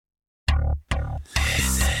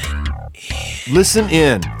Listen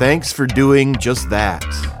in. Thanks for doing just that.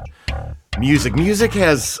 Music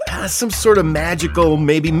has some sort of magical,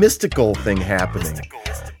 maybe mystical thing happening.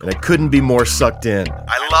 And I couldn't be more sucked in.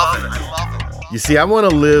 I love it. You see, I want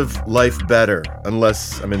to live life better,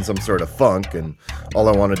 unless I'm in some sort of funk and all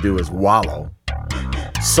I want to do is wallow.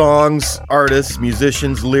 Songs, artists,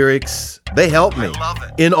 musicians, lyrics, they help me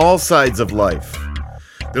in all sides of life.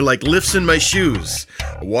 They're like lifts in my shoes.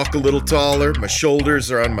 I walk a little taller, my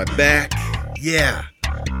shoulders are on my back. Yeah.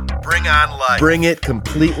 Bring on life. Bring it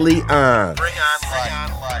completely on. Bring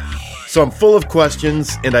on life. So I'm full of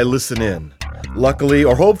questions and I listen in. Luckily,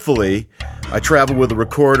 or hopefully, I travel with a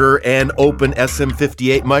recorder and open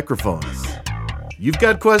SM58 microphones. You've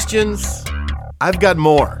got questions? I've got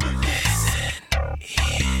more.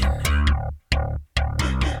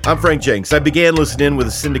 I'm Frank Jenks. I began listening in with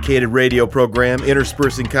a syndicated radio program,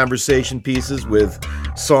 interspersing conversation pieces with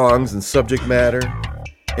songs and subject matter.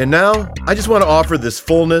 And now, I just want to offer this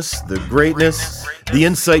fullness, the greatness, the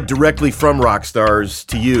insight directly from rock stars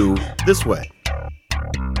to you this way.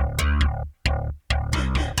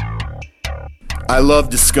 I love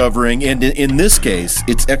discovering, and in this case,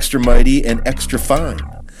 it's extra mighty and extra fine.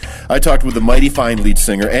 I talked with the mighty fine lead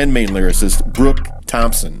singer and main lyricist, Brooke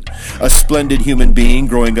Thompson, a splendid human being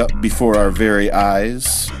growing up before our very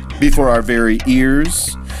eyes, before our very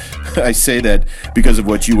ears. I say that because of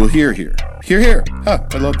what you will hear here. Hear.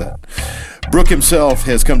 I love that. Brooke himself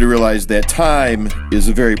has come to realize that time is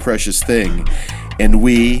a very precious thing, and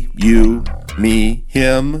we, you, me,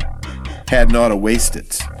 him, had not to waste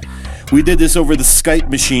it. We did this over the Skype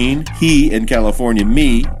machine, he in California,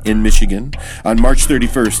 me in Michigan, on March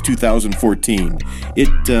 31st, 2014.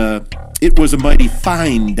 It was a mighty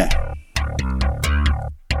find.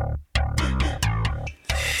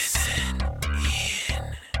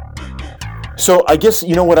 So I guess,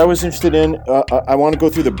 you know what I was interested in? I want to go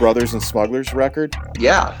through the Brothers and Smugglers record.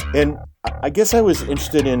 Yeah. And I guess I was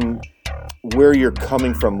interested in where you're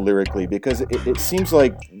coming from lyrically, because it seems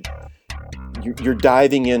like you're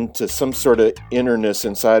diving into some sort of innerness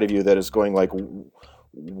inside of you that is going like,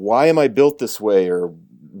 why am I built this way? Or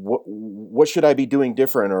what should I be doing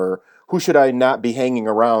different? Or who should I not be hanging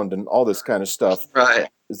around? And all this kind of stuff. Right.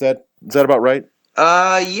 Is that about right?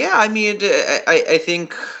 Yeah, I mean,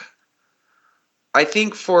 I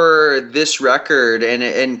think for this record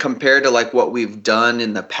and compared to like what we've done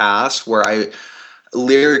in the past, where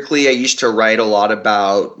lyrically I used to write a lot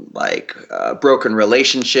about like broken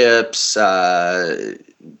relationships,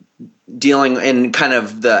 dealing in kind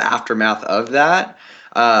of the aftermath of that.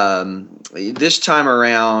 This time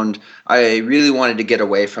around, I really wanted to get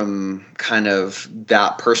away from kind of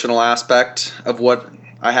that personal aspect of what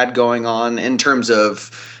I had going on in terms of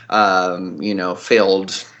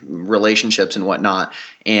failed relationships and whatnot,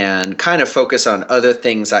 and kind of focus on other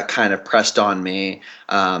things that kind of pressed on me,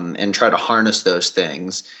 and try to harness those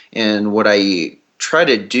things. And what I try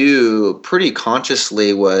to do pretty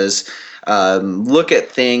consciously was look at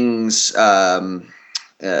things, kind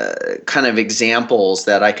of examples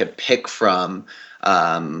that I could pick from,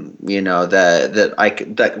 that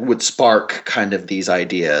would spark kind of these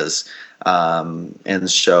ideas. And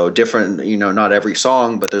so different, not every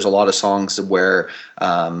song, but there's a lot of songs where,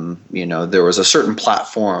 there was a certain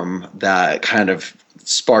platform that kind of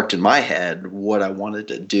sparked in my head what I wanted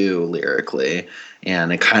to do lyrically,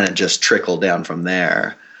 and it kind of just trickled down from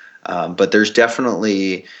there. But there's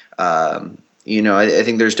definitely, I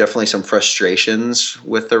think there's definitely some frustrations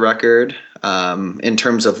with the record, in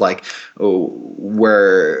terms of like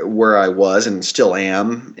where I was and still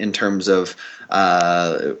am in terms of,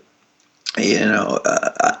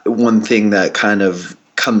 one thing that kind of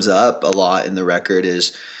comes up a lot in the record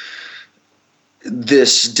is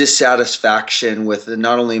this dissatisfaction with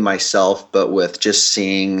not only myself, but with just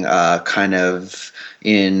seeing kind of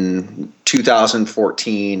in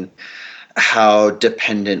 2014 how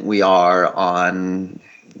dependent we are on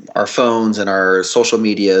our phones and our social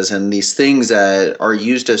medias and these things that are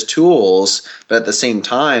used as tools, but at the same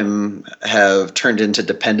time have turned into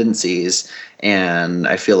dependencies. And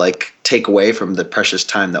I feel like take away from the precious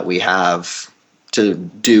time that we have to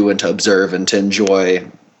do and to observe and to enjoy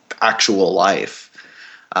actual life.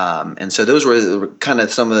 And so those were kind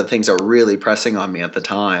of some of the things that were really pressing on me at the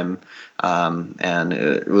time. And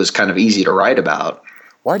it was kind of easy to write about.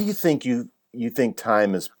 Why do you think you think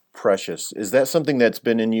time is precious? Is that something that's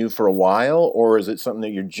been in you for a while, or is it something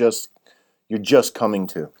that you're just coming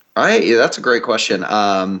to? That's a great question.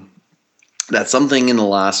 That's something in the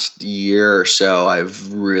last year or so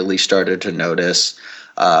I've really started to notice.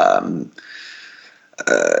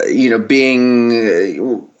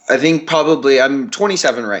 I think probably I'm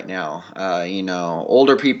 27 right now.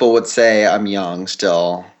 Older people would say I'm young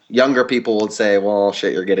still. Younger people would say, well,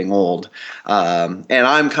 shit, you're getting old. And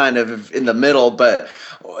I'm kind of in the middle. But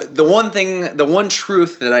the one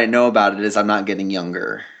truth that I know about it is I'm not getting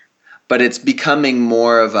younger. But it's becoming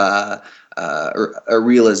more of a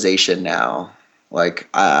realization now. Like,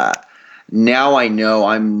 now I know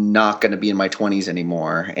I'm not going to be in my 20s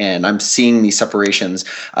anymore, and I'm seeing these separations.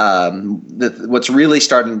 What's really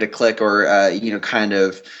starting to click, or kind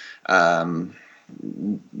of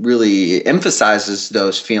really emphasizes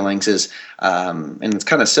those feelings is, and it's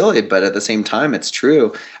kind of silly, but at the same time, it's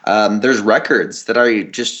true. There's records that I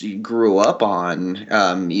just grew up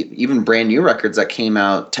on, even brand new records that came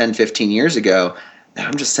out 10, 15 years ago. And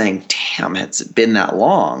I'm just saying, damn, it's been that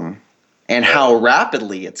long, and how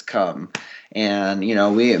rapidly it's come. And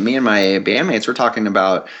me and my bandmates were talking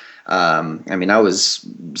about. I was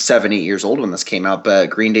 7, 8 years old when this came out, but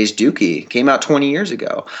Green Day's Dookie came out 20 years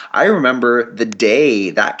ago. I remember the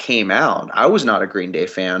day that came out. I was not a Green Day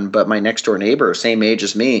fan, but my next door neighbor, same age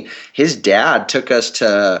as me, his dad took us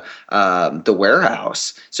to the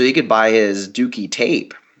warehouse so he could buy his Dookie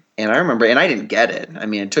tape. And I remember, and I didn't get it. I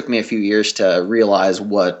mean, it took me a few years to realize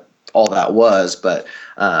what all that was, but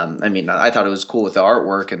I thought it was cool with the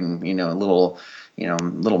artwork and little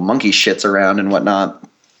monkey shits around and whatnot,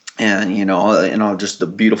 and just the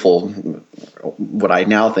beautiful, what I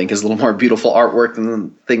now think is a little more beautiful artwork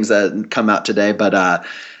than things that come out today. But I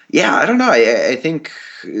don't know. I think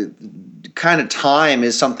kind of time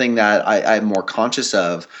is something that I'm more conscious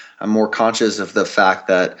of. I'm more conscious of the fact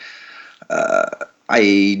that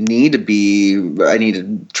I need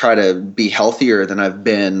to try to be healthier than I've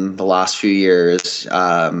been the last few years,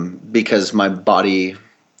 because my body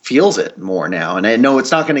feels it more now. And I know it's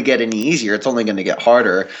not going to get any easier. It's only going to get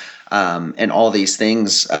harder. And all these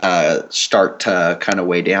things start to kind of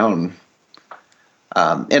weigh down.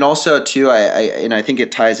 And also too, I think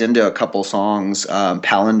it ties into a couple songs,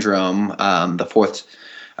 Palindrome,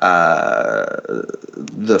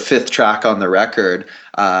 the fifth track on the record,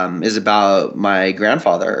 is about my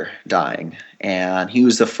grandfather dying. And he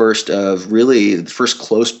was the first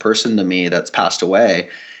close person to me that's passed away.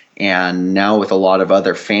 And now with a lot of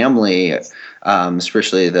other family,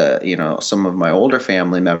 especially some of my older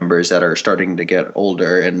family members that are starting to get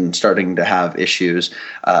older and starting to have issues,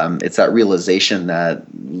 it's that realization that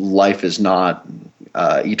life is not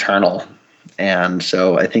eternal. And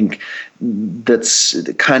so I think that's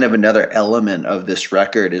kind of another element of this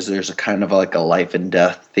record, is there's a kind of like a life and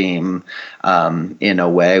death theme, in a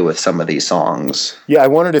way, with some of these songs. Yeah, I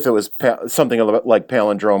wondered if it was something like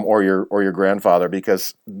Palindrome or your grandfather,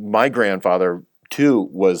 because my grandfather too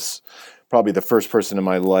was probably the first person in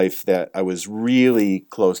my life that I was really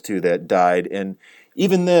close to that died. And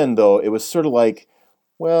even then, though, it was sort of like,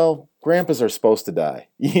 well, grandpas are supposed to die.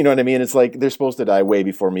 You know what I mean? It's like they're supposed to die way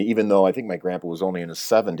before me, even though I think my grandpa was only in his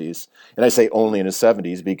 70s. And I say only in his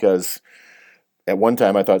 70s because at one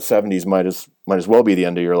time I thought 70s might as well be the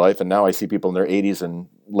end of your life. And now I see people in their 80s and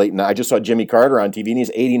late. I just saw Jimmy Carter on TV, and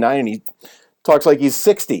he's 89 and he talks like he's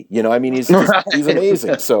 60. He's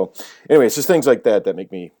amazing. So anyway, it's just things like that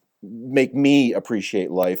make me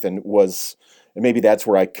appreciate life, and maybe that's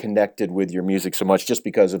where I connected with your music so much, just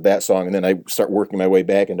because of that song. And then I start working my way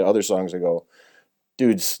back into other songs. I go,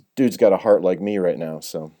 dude's got a heart like me right now.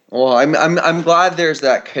 So, well, I'm glad there's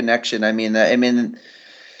that connection. I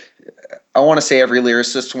want to say every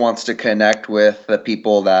lyricist wants to connect with the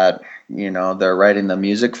people that they're writing the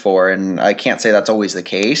music for, and I can't say that's always the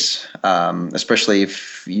case. Especially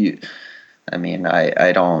if you.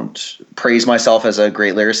 I don't praise myself as a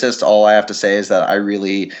great lyricist. All I have to say is that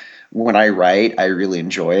when I write, I really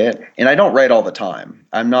enjoy it. And I don't write all the time.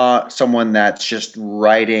 I'm not someone that's just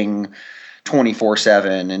writing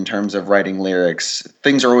 24/7 in terms of writing lyrics.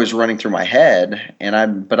 Things are always running through my head,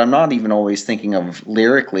 but I'm not even always thinking of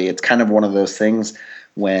lyrically. It's kind of one of those things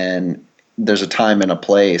when there's a time and a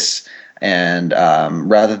place. And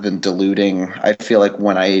rather than diluting, I feel like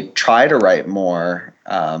when I try to write more,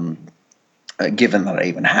 given that I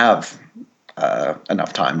even have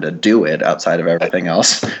enough time to do it outside of everything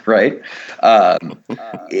else, right?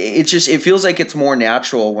 It feels like it's more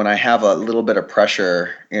natural when I have a little bit of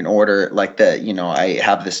pressure in order, like that, I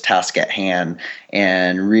have this task at hand,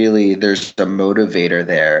 and really there's a motivator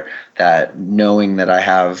there, that knowing that I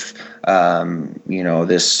have,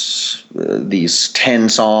 these 10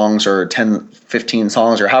 songs or 10, 15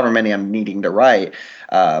 songs or however many I'm needing to write,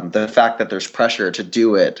 the fact that there's pressure to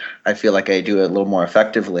do it, I feel like I do it a little more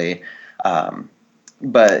effectively.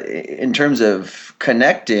 But in terms of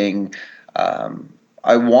connecting,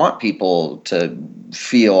 I want people to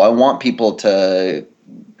feel, I want people to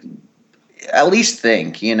at least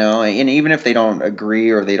think, and even if they don't agree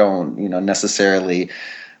or they don't, necessarily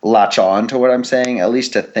latch on to what I'm saying, at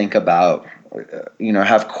least to think about,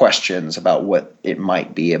 have questions about what it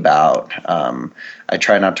might be about. I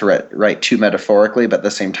try not to write too metaphorically, but at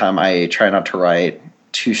the same time, I try not to write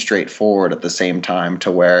too straightforward at the same time,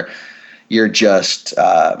 to where you're just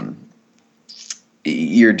kind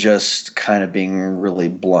of being really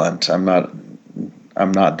blunt. I'm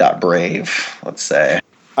not that brave, let's say.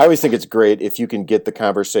 I always think it's great if you can get the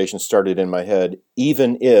conversation started in my head,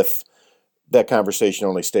 even if that conversation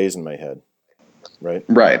only stays in my head. Right?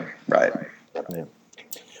 Right. Yeah.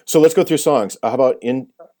 So let's go through songs. How about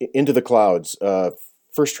Into the Clouds?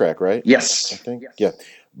 First track, right? Yes. I think. Yeah.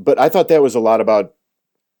 But I thought that was a lot about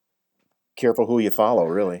careful who you follow,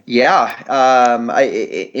 really. Yeah.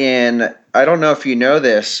 I don't know if you know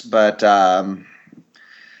this, but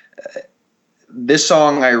this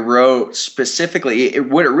song I wrote specifically,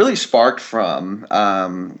 what it really sparked from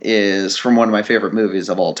is from one of my favorite movies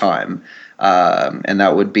of all time. And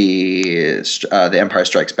that would be The Empire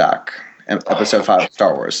Strikes Back, episode 5 of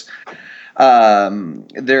Star Wars.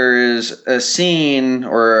 There's a scene,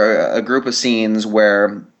 or a group of scenes,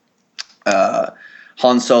 where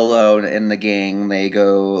Han Solo and the gang, they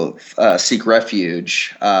go seek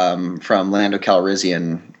refuge from Lando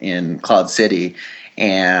Calrissian in Cloud City,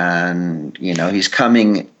 and he's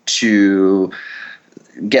coming to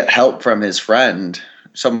get help from his friend,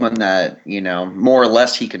 someone that more or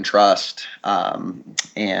less he can trust.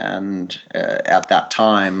 And at that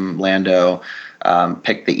time, Lando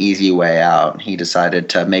picked the easy way out. He decided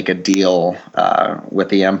to make a deal with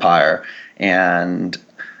the Empire, and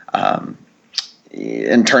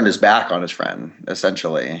turned his back on his friend,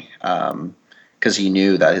 essentially, because he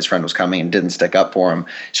knew that his friend was coming and didn't stick up for him.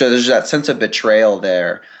 So there's that sense of betrayal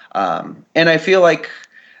there. And I feel like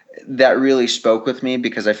that really spoke with me,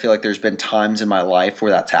 because I feel like there's been times in my life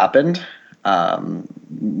where that's happened. I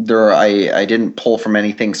didn't pull from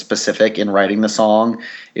anything specific in writing the song.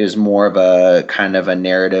 It was more of a kind of a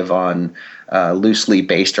narrative on loosely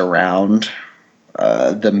based around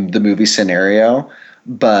the movie scenario.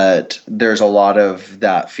 But there's a lot of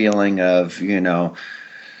that feeling of,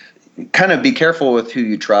 kind of be careful with who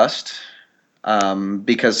you trust,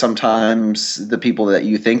 because sometimes the people that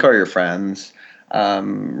you think are your friends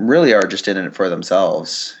really are just in it for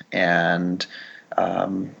themselves. And,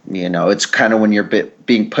 it's kind of when you're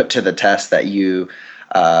being put to the test that you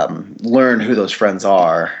learn who those friends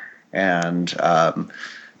are. And,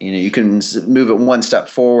 you can move it one step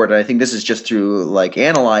forward. And I think this is just through like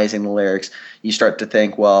analyzing the lyrics. You start to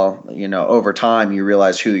think, well, over time you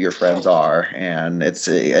realize who your friends are. And I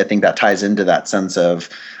think that ties into that sense of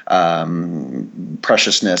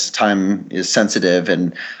preciousness. Time is sensitive.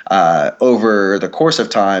 And over the course of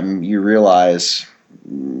time, you realize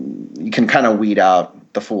you can kind of weed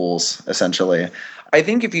out the fools, essentially. I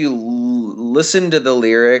think if you listen to the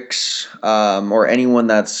lyrics, or anyone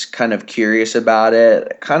that's kind of curious about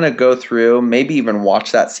it, kind of go through, maybe even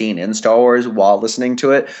watch that scene in Star Wars while listening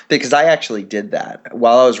to it, because I actually did that.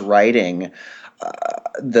 While I was writing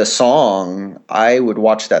the song, I would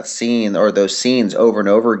watch that scene or those scenes over and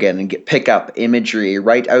over again and pick up imagery.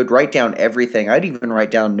 I would write down everything. I'd even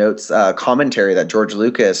write down notes, commentary that George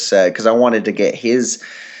Lucas said, because I wanted to get his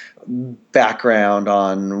background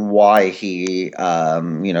on why he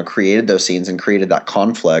created those scenes and created that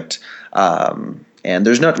conflict. And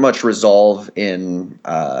there's not much resolve in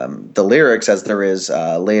the lyrics as there is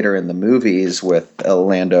later in the movies, with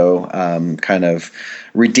Lando kind of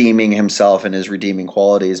redeeming himself and his redeeming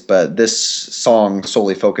qualities. But this song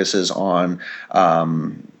solely focuses on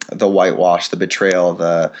the whitewash, the betrayal,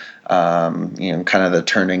 the kind of the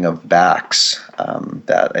turning of backs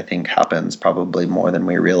that I think happens probably more than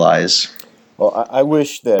we realize. Well, I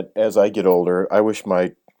wish that as I get older, I wish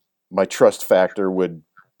my trust factor would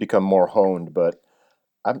become more honed, but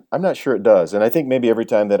I'm not sure it does. And I think maybe every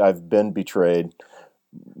time that I've been betrayed,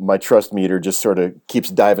 my trust meter just sort of keeps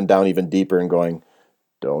diving down even deeper and going,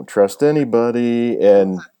 don't trust anybody.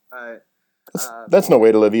 And that's no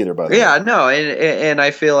way to live either, by the way. Yeah, no, and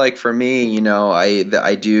I feel like for me,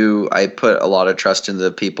 I put a lot of trust into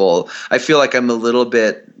the people. I feel like I'm a little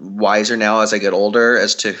bit wiser now as I get older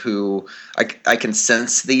as to who I can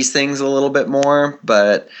sense these things a little bit more.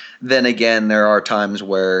 But then again, there are times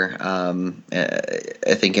where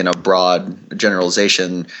I think in a broad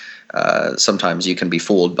generalization, sometimes you can be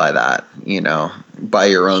fooled by that, by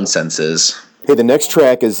your own senses. Hey, the next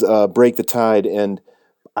track is Break the Tide, and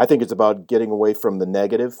I think it's about getting away from the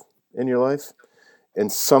negative in your life and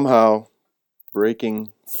somehow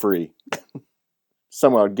breaking free,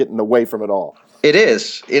 somehow getting away from it all. It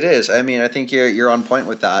is. I mean, I think you're on point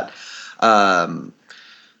with that.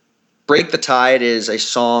 Break the Tide is a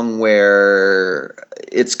song where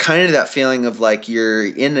it's kind of that feeling of like you're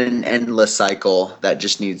in an endless cycle that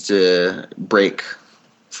just needs to break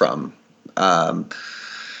from.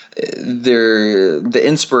 The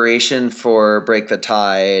inspiration for Break the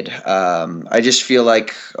Tide, I just feel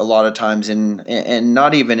like a lot of times and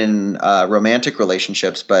not even in romantic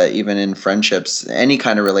relationships, but even in friendships, any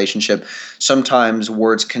kind of relationship, sometimes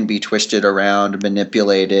words can be twisted around,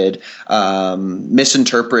 manipulated,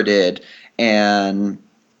 misinterpreted, and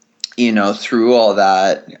through all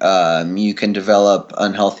that, you can develop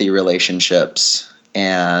unhealthy relationships.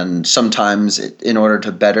 And sometimes in order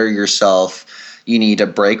to better yourself, you need a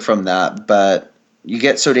break from that. But you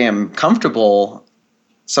get so damn comfortable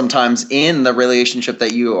sometimes in the relationship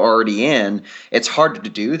that you're already in, it's hard to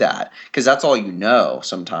do that because that's all you know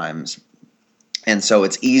sometimes. And so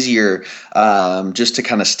it's easier just to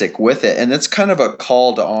kind of stick with it. And it's kind of a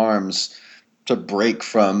call to arms to break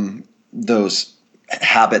from those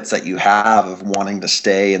habits that you have of wanting to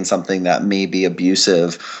stay in something that may be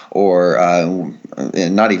abusive or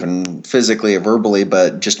not even physically or verbally,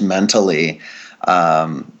 but just mentally.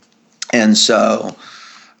 And so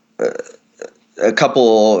a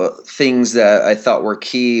couple things that I thought were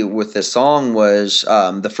key with this song was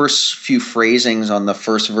the first few phrasings on the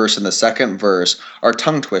first verse and the second verse are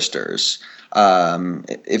tongue twisters.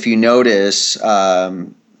 If you notice,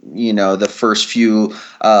 the first few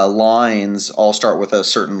lines all start with a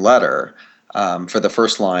certain letter for the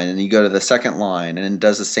first line, and you go to the second line and it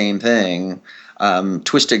does the same thing.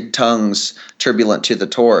 Twisted tongues, turbulent to the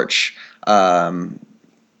torch.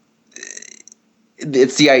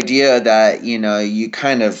 It's the idea that, you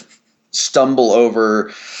kind of stumble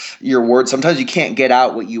over your words. Sometimes you can't get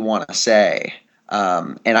out what you want to say.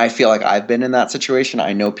 And I feel like I've been in that situation.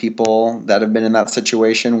 I know people that have been in that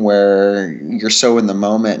situation where you're so in the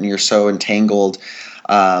moment and you're so entangled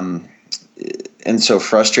and so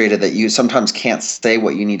frustrated that you sometimes can't say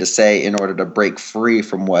what you need to say in order to break free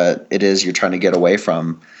from what it is you're trying to get away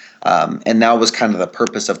from. And that was kind of the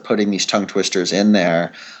purpose of putting these tongue twisters in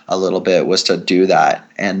there a little bit, was to do that.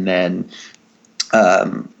 And then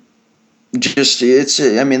the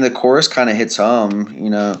chorus kind of hits home,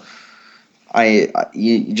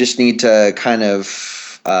 you just need to kind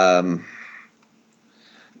of I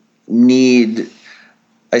need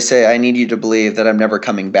you to believe that I'm never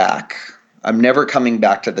coming back. I'm never coming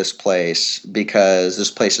back to this place because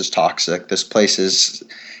this place is toxic. This place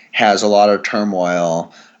has a lot of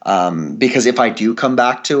turmoil. Because if I do come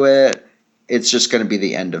back to it, it's just going to be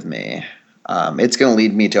the end of me. It's going to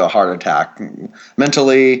lead me to a heart attack,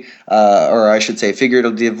 mentally, or I should say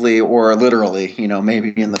figuratively or literally,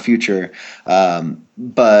 maybe in the future.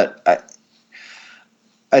 But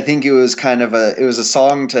I think it was a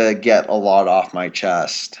song to get a lot off my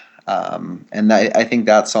chest. And I think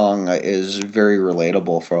that song is very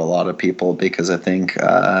relatable for a lot of people because I think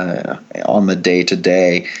on the day to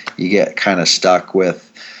day, you get kind of stuck with,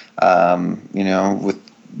 with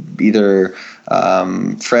either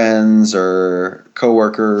friends or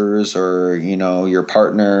coworkers or, your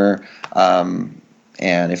partner.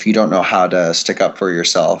 And if you don't know how to stick up for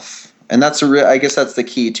yourself, and I guess that's the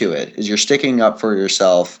key to it, is you're sticking up for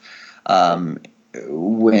yourself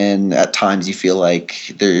when at times you feel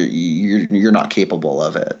like you're not capable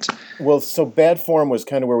of it. Well, so Bad Form was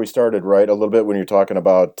kind of where we started, right? A little bit when you're talking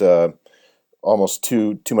about almost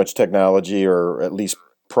too much technology, or at least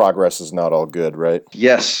progress is not all good, right?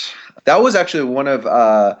 Yes. That was actually one of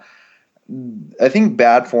I think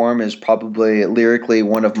Bad Form is probably lyrically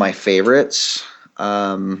one of my favorites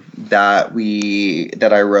that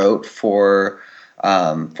I wrote for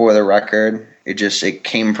the record. It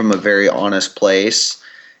came from a very honest place,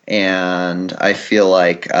 and I feel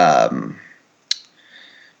like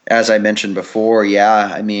as I mentioned before,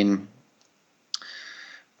 I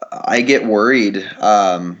get worried.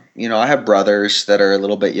 I have brothers that are a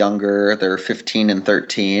little bit younger. They're 15 and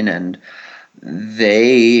 13, and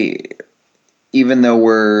they, even though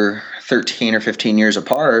we're 13 or 15 years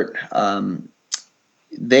apart,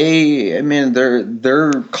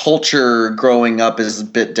 their culture growing up is a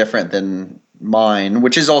bit different than mine,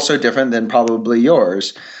 which is also different than probably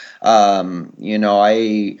yours.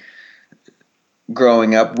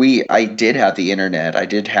 Growing up, I did have the internet. We had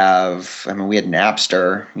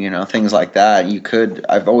Napster, things like that.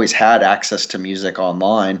 I've always had access to music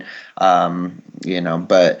online,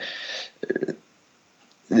 but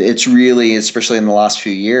it's really, especially in the last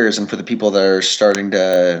few years, and for the people that are starting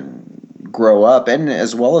to grow up, and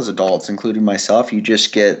as well as adults, including myself, you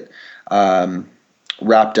just get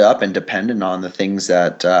wrapped up and dependent on the things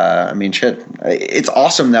that I mean, shit. It's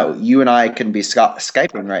awesome that you and I can be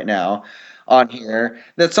Skyping right now on here.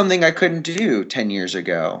 That's something I couldn't do 10 years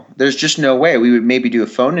ago. There's just no way. We would maybe do a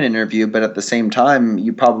phone interview, but at the same time,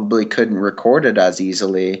 you probably couldn't record it as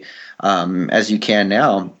easily as you can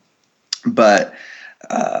now. But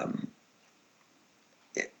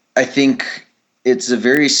I think it's a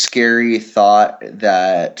very scary thought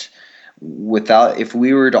that if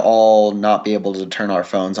we were to all not be able to turn our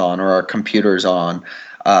phones on or our computers on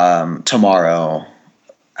tomorrow,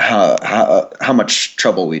 how much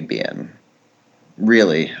trouble we'd be in.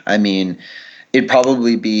 Really, I mean, it'd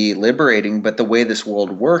probably be liberating, but the way this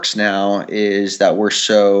world works now is that we're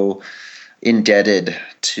so indebted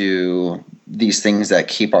to these things that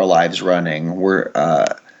keep our lives running.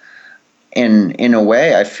 And in a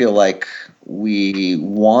way, I feel like we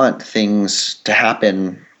want things to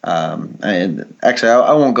happen. And actually,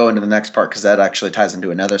 I won't go into the next part because that actually ties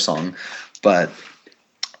into another song. But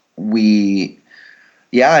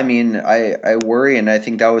I mean, I worry, and I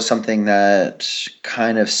think that was something that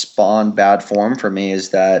kind of spawned bad form for me, is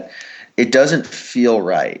that it doesn't feel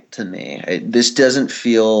right to me. This doesn't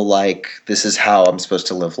feel like this is how I'm supposed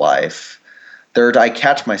to live life. Third, I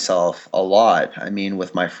catch myself a lot. I mean,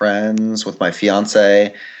 with my friends, with my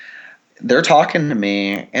fiance, they're talking to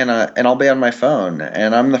me, and I'll be on my phone,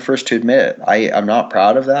 and I'm the first to admit it. I'm not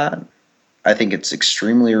proud of that. I think it's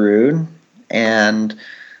extremely rude, and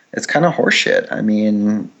it's kind of horseshit. I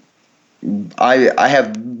mean, I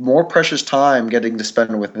have more precious time getting to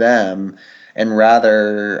spend with them, and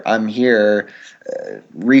rather I'm here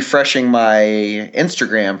refreshing my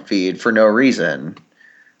Instagram feed for no reason.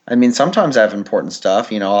 I mean, sometimes I have important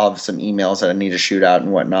stuff, I'll have some emails that I need to shoot out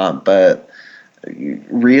and whatnot, but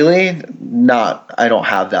really not. I don't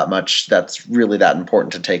have that much that's really that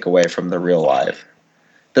important to take away from the real life.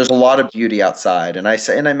 There's a lot of beauty outside, and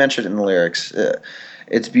I mentioned it in the lyrics.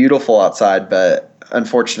 It's beautiful outside, but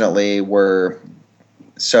unfortunately we're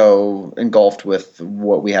so engulfed with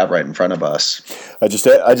what we have right in front of us. I just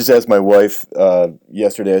asked my wife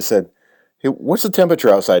yesterday. I said, "Hey, what's the temperature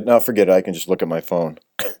outside?" No, forget it. I can just look at my phone.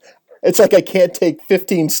 It's like I can't take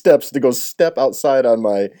 15 steps to go step outside in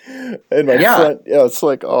my front. Yeah, it's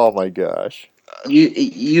like, oh my gosh.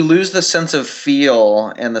 You lose the sense of feel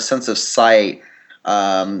and the sense of sight.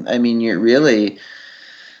 I mean, you really.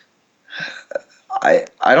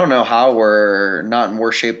 I don't know how we're not in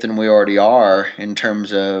worse shape than we already are in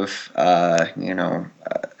terms of I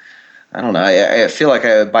don't know. I feel like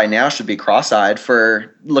I by now should be cross-eyed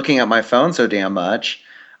for looking at my phone so damn much.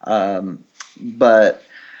 But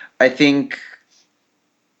I think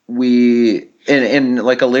in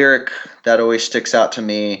like a lyric that always sticks out to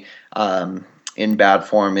me in bad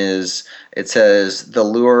form is, it says, "The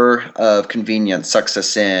lure of convenience sucks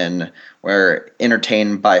us in. We're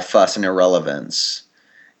entertained by fuss and irrelevance."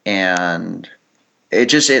 And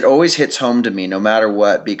it always hits home to me no matter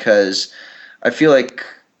what, because I feel like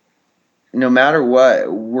no matter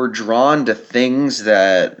what, we're drawn to things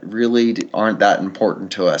that really aren't that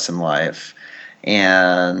important to us in life.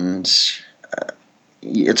 And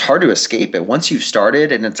it's hard to escape it once you've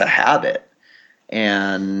started, and it's a habit.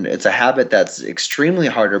 And it's a habit that's extremely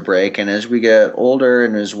hard to break. And as we get older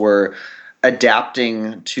and as we're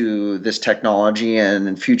adapting to this technology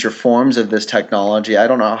and future forms of this technology, I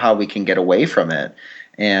don't know how we can get away from it.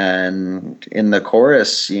 And in the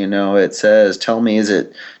chorus, it says, "Tell me, is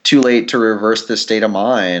it too late to reverse this state of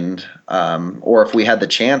mind? Or if we had the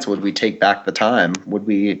chance, would we take back the time? Would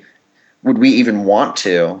we even want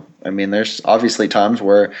to?" I mean, there's obviously times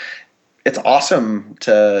where it's awesome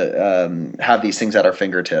to have these things at our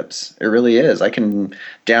fingertips. It really is. I can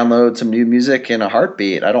download some new music in a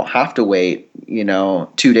heartbeat. I don't have to wait,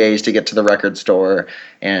 2 days to get to the record store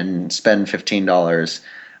and spend $15.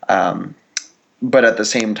 But at the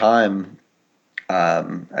same time,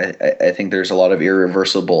 I think there's a lot of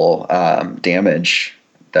irreversible damage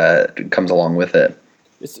that comes along with it.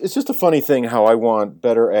 It's just a funny thing how I want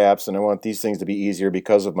better apps and I want these things to be easier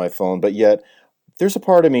because of my phone, but yet there's a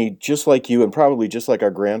part of me, just like you and probably just like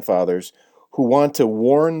our grandfathers, who want to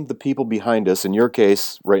warn the people behind us, in your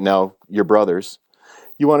case right now, your brothers.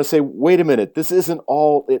 You want to say, wait a minute, this isn't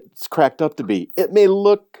all it's cracked up to be. It may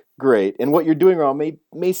look great, and what you're doing wrong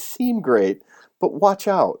may seem great, but watch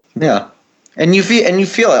out. Yeah. And you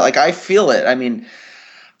feel it. Like, I feel it. I mean,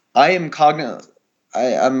 I'm cognizant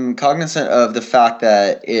of the fact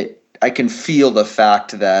that I can feel the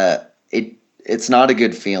fact that it's not a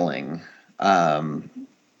good feeling. There's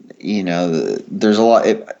a lot.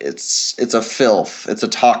 It's a filth. It's a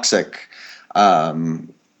toxic.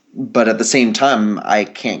 But at the same time, I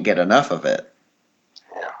can't get enough of it.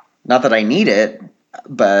 Not that I need it,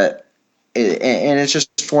 but and it's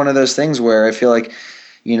just one of those things where I feel like,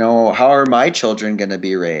 how are my children going to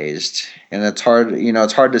be raised? And it's hard,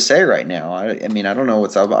 it's hard to say right now. I mean, I don't know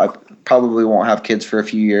what's up. I probably won't have kids for a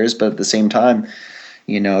few years, but at the same time,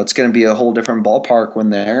 it's going to be a whole different ballpark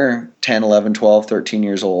when they're 10, 11, 12, 13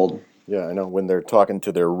 years old. Yeah, I know, when they're talking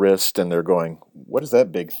to their wrist and they're going, what is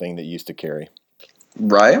that big thing that you used to carry?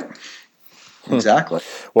 Right? Exactly.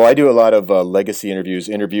 Well, I do a lot of legacy interviews,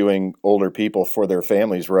 interviewing older people for their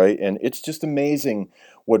families, right? And it's just amazing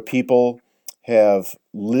what people have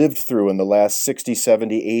lived through in the last 60,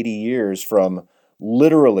 70, 80 years, from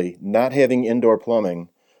literally not having indoor plumbing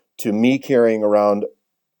to me carrying around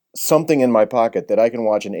something in my pocket that I can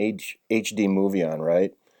watch an HD movie on,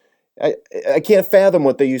 right? I can't fathom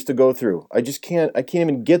what they used to go through. I can't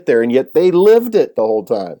even get there, and yet they lived it the whole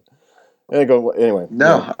time. And I go, anyway.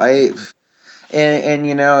 No, yeah.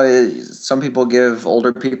 Some people give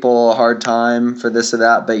older people a hard time for this or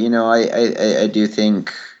that, but I do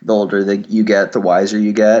think the older that you get, the wiser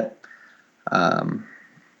you get.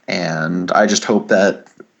 And I just hope that,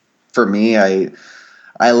 for me, I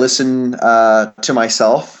listen to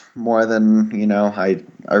myself more than,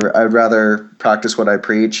 I'd rather practice what I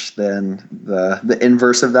preach than the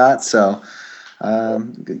inverse of that. So,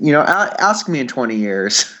 ask me in 20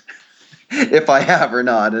 years if I have or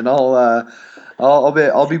not, and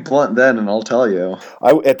I'll be blunt then, and I'll tell you.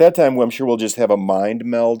 At that time, I'm sure we'll just have a mind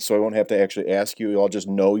meld, so I won't have to actually ask you. I'll just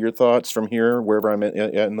know your thoughts from here, wherever I'm at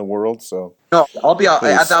in the world. So No, I'll be at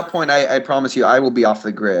please. that point. I promise you, I will be off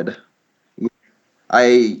the grid.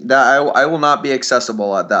 I will not be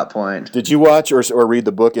accessible at that point. Did you watch or read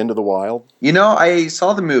the book Into the Wild? I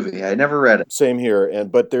saw the movie. I never read it. Same here,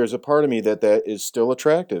 but there's a part of me that is still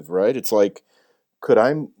attractive, right? It's like, could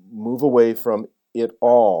I move away from it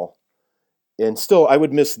all? And still, I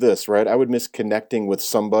would miss this, right? I would miss connecting with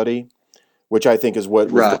somebody, which I think is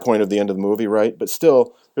what was the Right. point of the end of the movie, right? But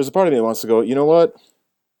still, there's a part of me that wants to go, you know what?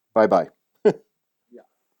 Bye-bye.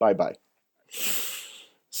 Bye-bye.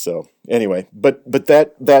 So anyway, but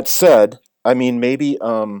that said, I mean, maybe I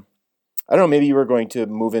don't know, maybe you were going to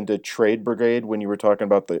move into Trade Brigade when you were talking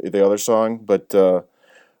about the other song, but uh,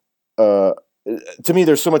 to me,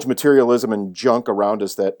 there's so much materialism and junk around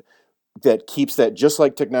us that keeps that, just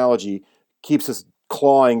like technology, keeps us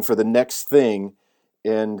clawing for the next thing.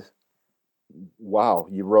 And wow,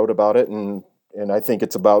 you wrote about it, and I think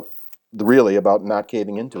it's really about not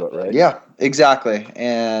caving into it, right? Yeah, exactly.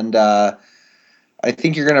 And I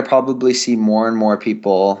think you're going to probably see more and more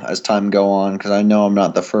people as time go on, because I know I'm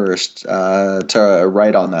not the first to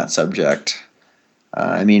write on that subject.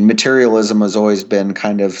 I mean, materialism has always been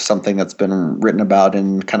kind of something that's been written about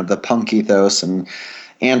in kind of the punk ethos and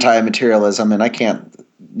anti-materialism, and I can't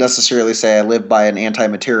necessarily say I live by an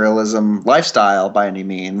anti-materialism lifestyle by any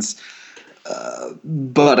means,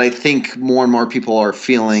 but I think more and more people are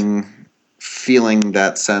feeling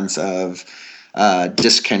that sense of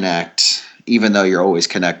disconnect, even though you're always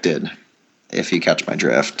connected, if you catch my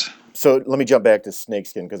drift. So let me jump back to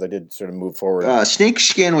Snakeskin, because I did sort of move forward.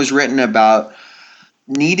 Snakeskin was written about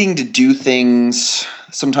needing to do things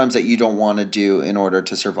sometimes that you don't want to do in order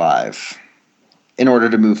to survive, in order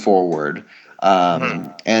to move forward.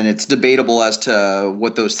 And it's debatable as to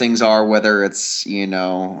what those things are, whether it's,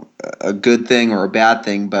 a good thing or a bad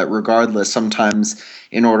thing. But regardless, sometimes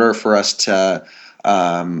in order for us to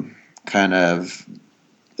kind of,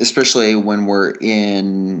 especially when we're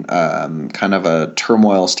in kind of a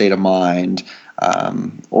turmoil state of mind,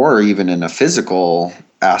 or even in a physical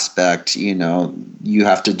aspect, you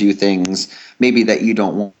have to do things maybe that you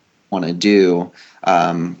don't want to do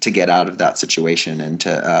to get out of that situation and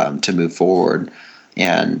to move forward.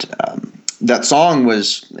 And that song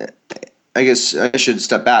was, I guess I should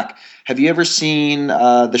step back. Have you ever seen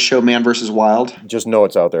the show Man vs. Wild? Just know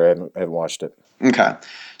it's out there. I haven't watched it. Okay.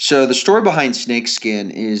 So the story behind Snakeskin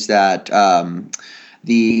is that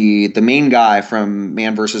the main guy from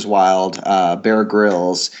Man vs. Wild, Bear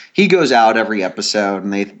Grylls, he goes out every episode,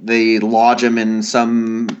 and they lodge him in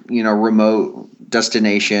some remote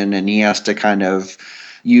destination, and he has to kind of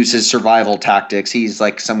use his survival tactics. He's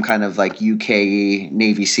like some kind of like UK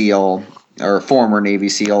Navy SEAL or former Navy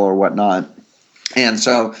SEAL or whatnot, and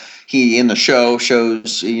so he in the show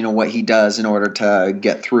shows what he does in order to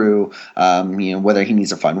get through, whether he needs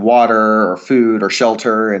to find water or food or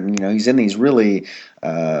shelter, and he's in these really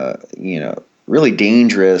really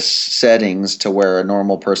dangerous settings to where a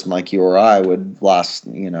normal person like you or I would last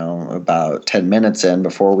about 10 minutes in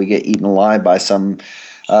before we get eaten alive by some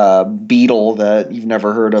beetle that you've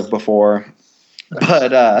never heard of before.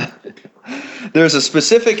 But there's a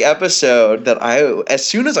specific episode that as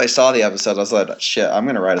soon as I saw the episode, I was like, shit, I'm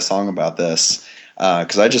going to write a song about this.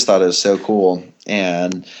 because I just thought it was so cool.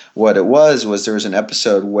 And what it was there was an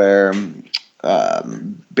episode where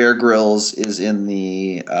Bear Grylls is in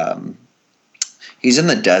the he's in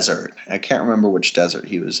the desert. I can't remember which desert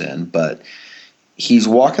he was in, but he's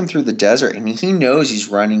walking through the desert and he knows he's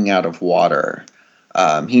running out of water.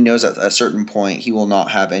 He knows at a certain point he will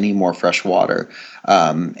not have any more fresh water.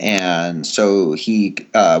 And so he,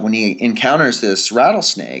 when he encounters this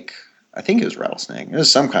rattlesnake, I think it was rattlesnake, it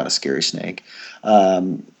was some kind of scary snake.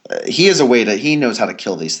 He has a way he knows how to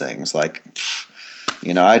kill these things. Like,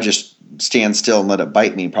 I just stand still and let it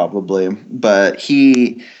bite me probably. But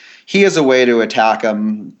he has a way to attack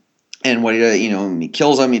them. And what he does, he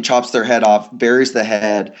kills them, he chops their head off, buries the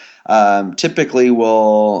head, typically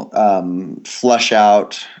will flush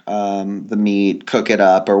out the meat, cook it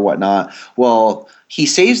up or whatnot. Well, he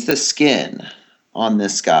saves the skin on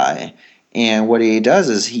this guy, and what he does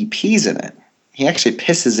is he pees in it. He actually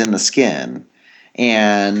pisses in the skin,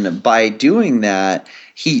 and by doing that,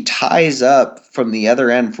 he ties up from the other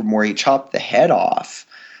end from where he chopped the head off.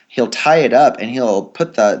 He'll tie it up and he'll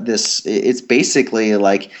put it's basically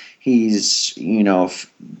like he's,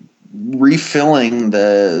 refilling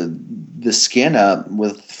the skin up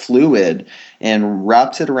with fluid and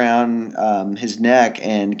wraps it around his neck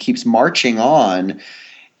and keeps marching on.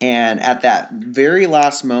 And at that very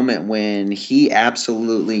last moment when he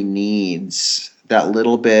absolutely needs that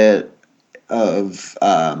little bit of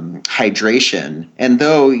hydration, and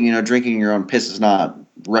though, drinking your own piss is not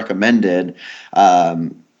recommended,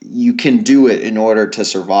 you can do it in order to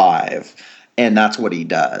survive. And that's what he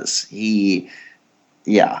does. He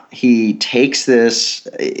takes this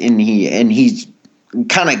and he's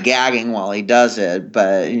kind of gagging while he does it,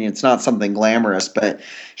 but it's not something glamorous. But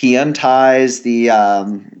he unties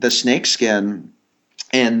the snake skin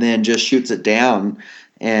and then just shoots it down,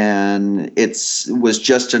 and was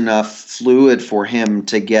just enough fluid for him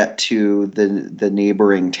to get to the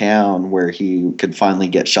neighboring town where he could finally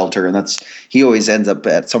get shelter. And he always ends up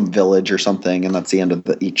at some village or something, and that's the end of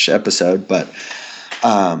each episode. But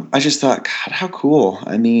I just thought, God, how cool.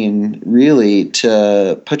 I mean, really,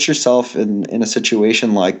 to put yourself in a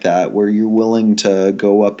situation like that where you're willing to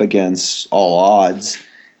go up against all odds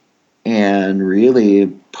and really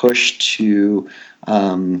push to,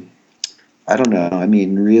 I don't know, I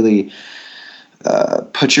mean, really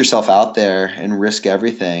put yourself out there and risk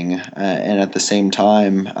everything. And at the same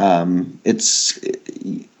time, it's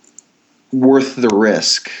worth the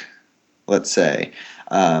risk, let's say.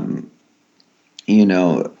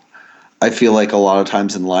 I feel like a lot of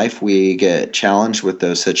times in life we get challenged with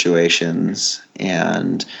those situations,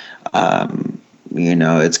 and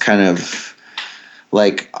it's kind of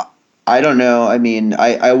like, I don't know. I mean,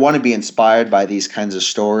 I want to be inspired by these kinds of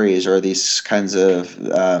stories or these kinds of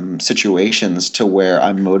situations to where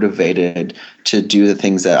I'm motivated to do the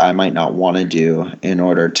things that I might not want to do in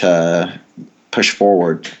order to push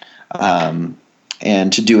forward, and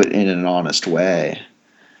to do it in an honest way.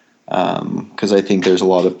 Because I think there's a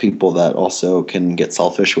lot of people that also can get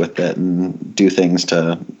selfish with it and do things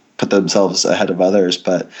to put themselves ahead of others.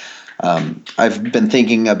 But I've been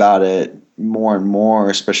thinking about it more and more,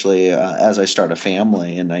 especially as I start a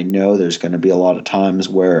family, and I know there's going to be a lot of times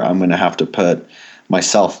where I'm going to have to put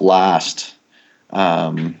myself last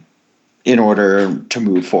in order to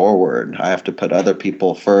move forward. I have to put other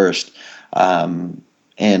people first.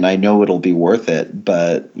 And I know it'll be worth it,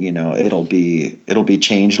 but it'll be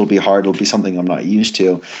changed. It'll be hard. It'll be something I'm not used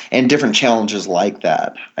to, and different challenges like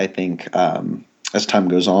that. I think as time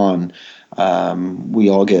goes on, we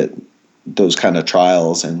all get those kind of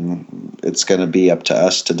trials, and it's going to be up to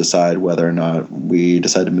us to decide whether or not we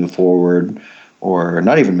decide to move forward or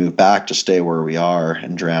not even move back, to stay where we are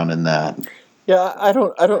and drown in that. Yeah, I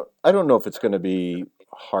don't know if it's going to be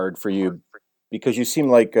hard for you, because you seem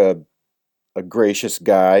like a gracious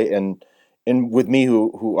guy, and with me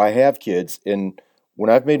who I have kids, and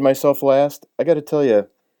when I've made myself last, I got to tell you,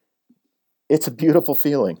 it's a beautiful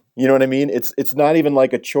feeling. You know what I mean? It's not even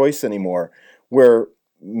like a choice anymore, where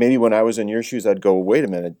maybe when I was in your shoes, I'd go, wait a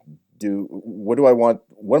minute, what do I want?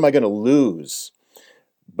 What am I going to lose?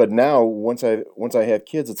 But now, once I have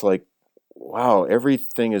kids, it's like, wow,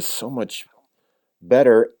 everything is so much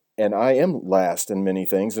better, and I am last in many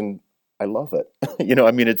things, and I love it.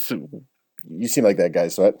 I mean, you seem like that guy.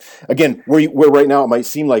 So again, where right now, it might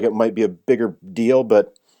seem like it might be a bigger deal,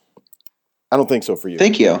 but I don't think so for you.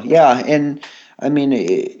 Thank you. Yeah, and I mean,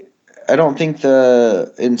 I don't think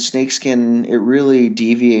in Snakeskin it really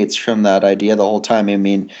deviates from that idea the whole time. I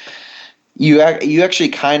mean, you actually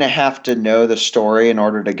kind of have to know the story in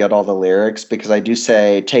order to get all the lyrics, because I do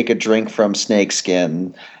say, take a drink from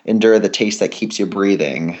snakeskin, endure the taste that keeps you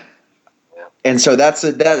breathing. And so that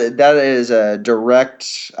is a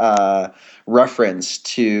direct reference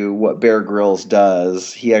to what Bear Grylls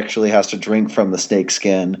does. He actually has to drink from the snake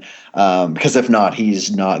skin, because if not,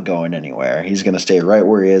 he's not going anywhere. He's going to stay right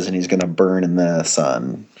where he is, and he's going to burn in the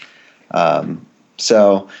sun.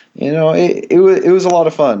 So it was a lot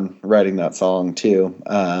of fun writing that song too.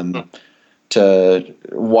 To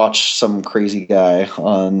watch some crazy guy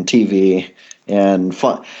on TV and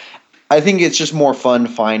fun. I think it's just more fun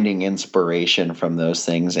finding inspiration from those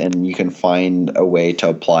things, and you can find a way to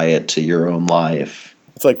apply it to your own life.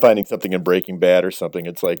 It's like finding something in Breaking Bad or something.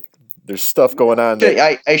 It's like there's stuff going on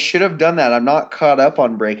that I should have done that. I'm not caught up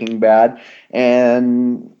on Breaking Bad,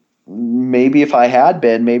 and maybe if I had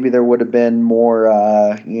been, maybe there would have been more,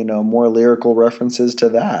 more lyrical references to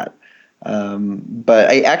that. But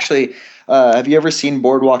I actually, have you ever seen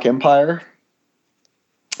Boardwalk Empire?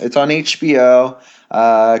 It's on HBO.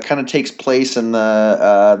 Kind of takes place in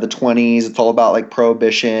the 20s. It's all about like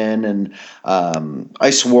prohibition, and I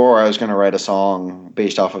swore I was going to write a song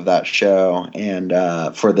based off of that show and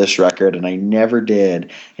for this record, and I never did.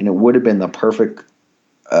 And it would have been the perfect.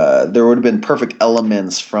 There would have been perfect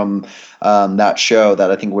elements from that show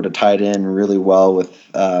that I think would have tied in really well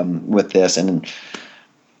with this. And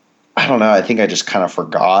I don't know. I think I just kind of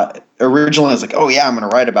forgot. Originally, I was like, "Oh yeah, I'm going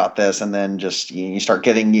to write about this," and then just you start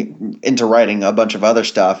getting into writing a bunch of other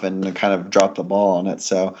stuff, and kind of drop the ball on it.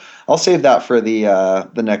 So I'll save that for the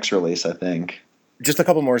next release, I think. just a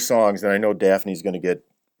couple more songs, and I know Daphne's going to get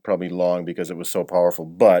probably long because it was so powerful.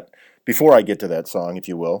 But before I get to that song, if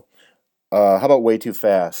you will, how about Way Too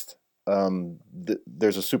Fast?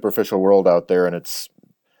 There's a superficial world out there, and it's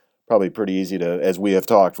probably pretty easy to, as we have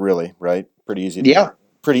talked, really, right? Yeah.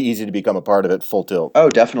 Pretty easy to become a part of it, full tilt. Oh,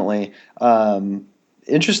 definitely.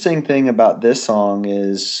 Interesting thing about this song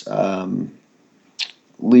is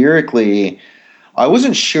lyrically, I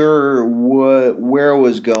wasn't sure where I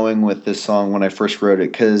was going with this song when I first wrote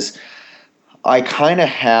it, because I kind of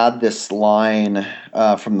had this line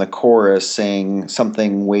from the chorus saying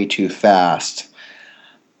something way too fast.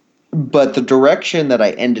 But the direction that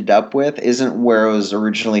I ended up with isn't where I was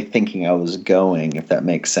originally thinking I was going, if that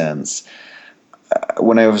makes sense.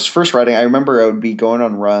 When I was first writing, I remember I would be going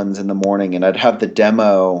on runs in the morning, and I'd have the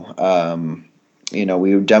demo. We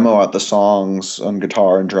would demo out the songs on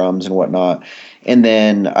guitar and drums and whatnot, and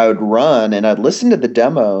then I would run and I'd listen to the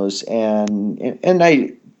demos, and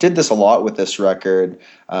I did this a lot with this record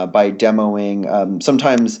by demoing.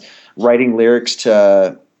 Sometimes writing lyrics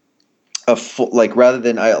to a full, like, rather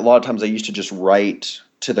than a lot of times I used to just write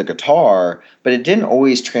to the guitar, but it didn't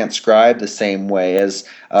always transcribe the same way as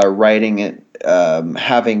writing it,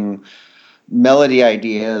 having melody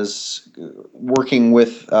ideas. Working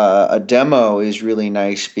with a demo is really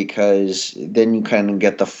nice, because then you kind of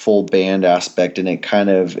get the full band aspect, and it can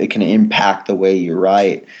impact the way you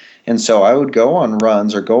write. And so I would go on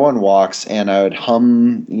runs or go on walks, and I would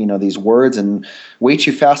hum, these words, and Way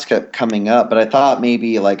Too Fast kept coming up. But I thought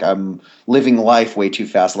maybe like I'm living life way too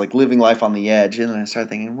fast, like living life on the edge. And I started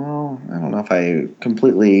thinking, well, I don't know if I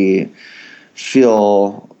completely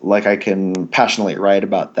feel like I can passionately write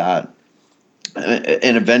about that.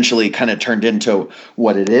 And eventually kind of turned into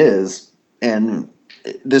what it is. And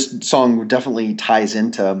this song definitely ties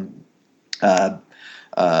into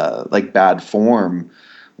like Bad Form,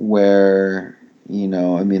 where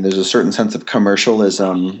there's a certain sense of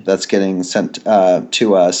commercialism that's getting sent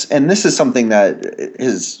to us, and this is something that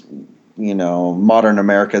is modern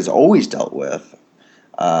America has always dealt with.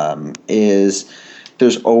 Is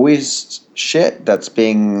there's always shit that's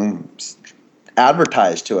being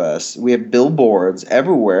advertised to us. We have billboards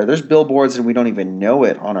everywhere. There's billboards and we don't even know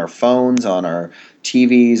it, on our phones, on our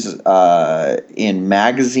TVs, in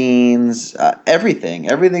magazines, everything.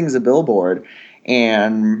 Everything's a billboard,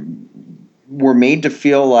 and we're made to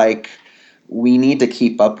feel like we need to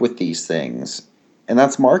keep up with these things. And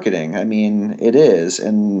that's marketing. I mean, it is.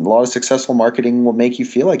 And a lot of successful marketing will make you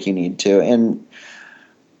feel like you need to. And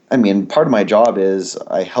I mean, part of my job is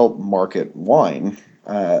I help market wine.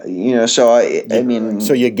 So I mean,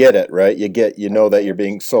 so you get it, right? You know that you're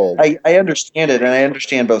being sold. I understand it, and I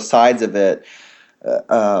understand both sides of it.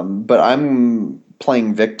 But I'm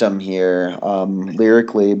playing victim here,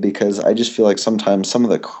 lyrically, because I just feel like sometimes some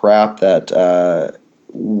of the crap that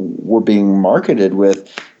we're being marketed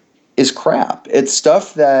with is crap. It's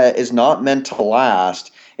stuff that is not meant to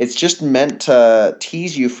last. It's just meant to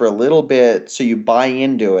tease you for a little bit so you buy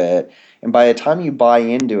into it. And by the time you buy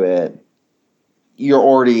into it, it's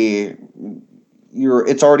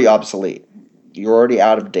already obsolete. You're already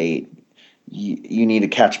out of date. You need to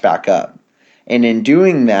catch back up. And in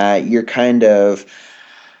doing that, you're kind of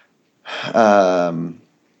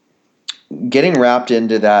getting wrapped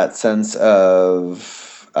into that sense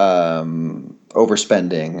of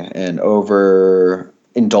overspending and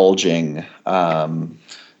overindulging, and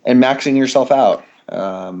maxing yourself out.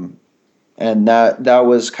 And that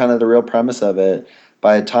was kind of the real premise of it.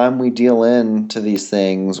 By the time we deal into these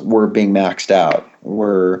things, we're being maxed out.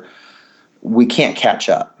 We can't catch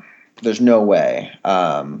up. There's no way.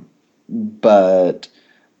 But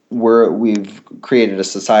we've created a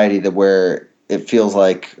society that where it feels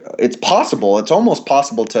like it's possible. It's almost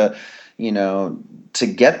possible to, to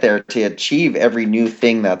get there, to achieve every new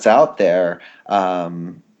thing that's out there.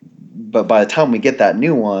 But by the time we get that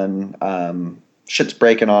new one, shit's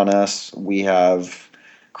breaking on us. We have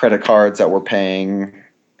credit cards that we're paying,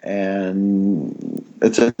 and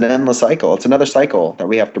it's an endless cycle. It's another cycle that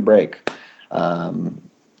we have to break. And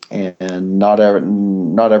not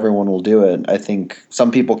everyone will do it. I think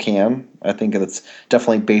some people can. I think it's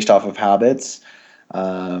definitely based off of habits.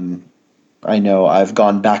 I know I've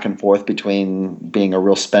gone back and forth between being a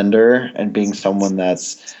real spender and being someone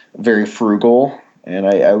that's very frugal. And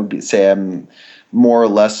I would say I'm more or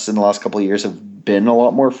less in the last couple of years have been a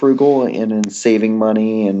lot more frugal in saving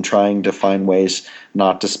money and trying to find ways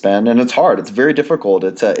not to spend. And it's hard. It's very difficult.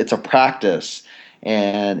 It's a practice,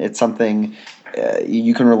 and it's something.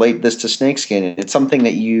 You can relate this to snakeskin. It's something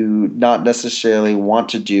that you not necessarily want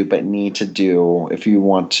to do, but need to do if you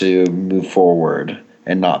want to move forward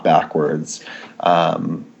and not backwards.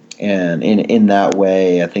 And in that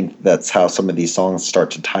way, I think that's how some of these songs start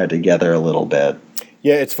to tie together a little bit.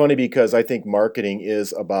 Yeah, it's funny because I think marketing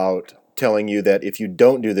is about telling you that if you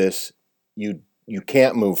don't do this, you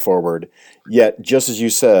can't move forward. Yet, just as you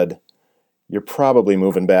said, you're probably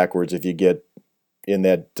moving backwards if you get in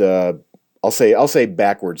that. I'll say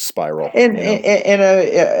backwards spiral. And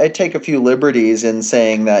I take a few liberties in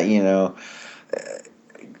saying that,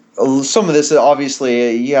 some of this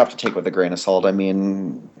obviously you have to take with a grain of salt. I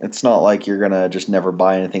mean, it's not like you're gonna just never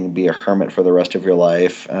buy anything and be a hermit for the rest of your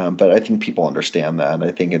life. But I think people understand that.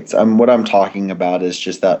 I think it's what I'm talking about is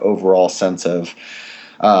just that overall sense of,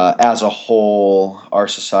 as a whole, our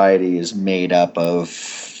society is made up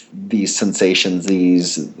of these sensations,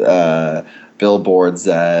 these billboards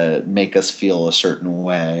that make us feel a certain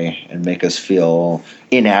way and make us feel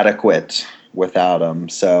inadequate without them.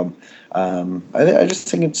 So I just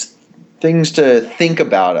think it's things to think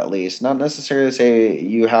about, at least. Not necessarily say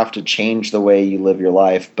you have to change the way you live your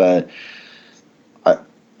life, but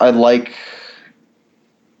I'd like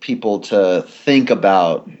people to think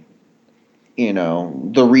about,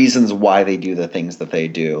 the reasons why they do the things that they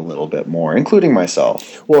do a little bit more, including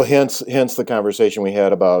myself. Well, hence the conversation we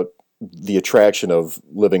had about the attraction of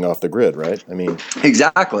living off the grid, right? I mean,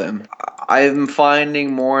 exactly. I'm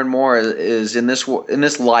finding more and more is in this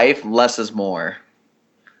life, less is more.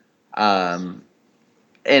 And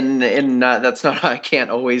that's not, I can't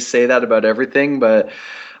always say that about everything, but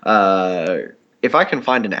if I can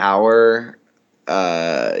find an hour,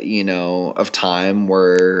 of time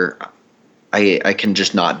where I can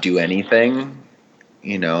just not do anything,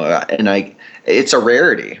 and it's a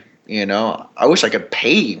rarity, I wish I could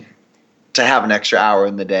pay to have an extra hour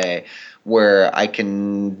in the day where I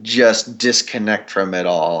can just disconnect from it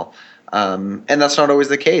all. And that's not always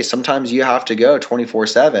the case. Sometimes you have to go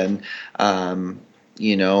 24/7,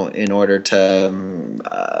 in order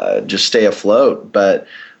to just stay afloat. But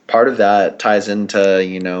part of that ties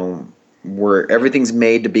into, where everything's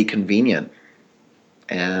made to be convenient.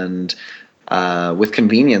 And with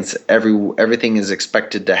convenience, everything is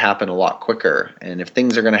expected to happen a lot quicker. And if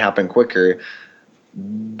things are going to happen quicker,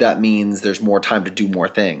 that means there's more time to do more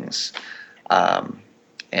things.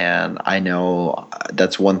 And I know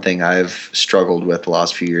that's one thing I've struggled with the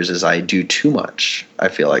last few years is I do too much. I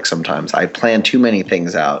feel like sometimes I plan too many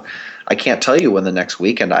things out. I can't tell you when the next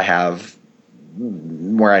weekend I have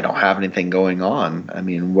where I don't have anything going on. I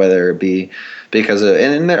mean, whether it be because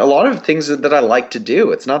and there are a lot of things that I like to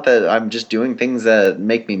do. It's not that I'm just doing things that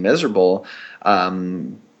make me miserable,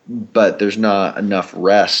 but there's not enough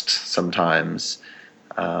rest sometimes.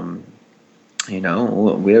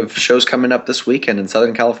 We have shows coming up this weekend in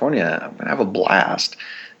Southern California. I'm going to have a blast.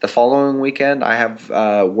 The following weekend, I have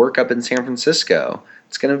work up in San Francisco.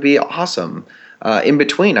 It's going to be awesome. In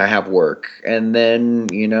between, I have work. And then,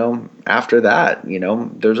 after that,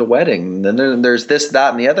 there's a wedding. Then there's this,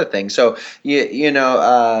 that, and the other thing. So, it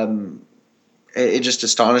just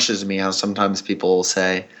astonishes me how sometimes people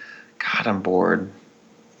say, God, I'm bored.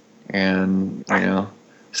 And,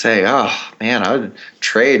 say, oh man, I would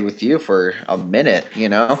trade with you for a minute,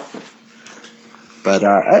 But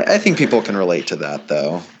I think people can relate to that,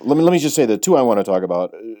 though. Let me just say the two I want to talk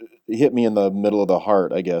about hit me in the middle of the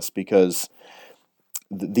heart, I guess, because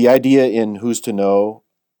the idea in Who's to Know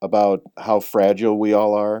about how fragile we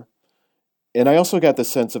all are. And I also got the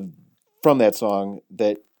sense of from that song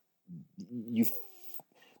that you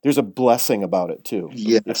there's a blessing about it too.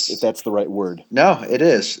 If Yes. that's the right word. No, it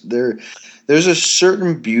is. There's a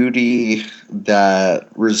certain beauty that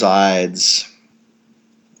resides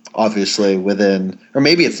obviously within, or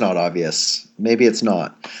maybe it's not obvious. Maybe it's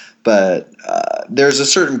not. But there's a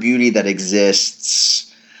certain beauty that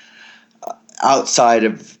exists outside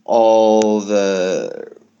of all the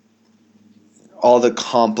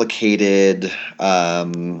complicated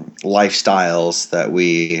lifestyles that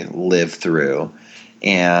we live through.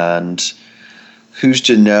 And Who's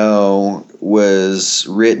to Know was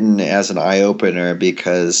written as an eye-opener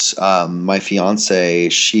because my fiance,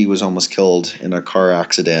 she was almost killed in a car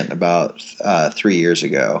accident about 3 years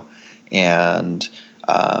ago. And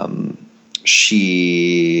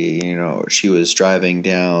she was driving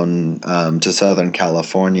down to Southern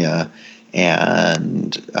California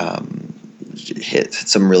and hit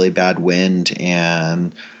some really bad wind,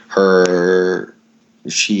 and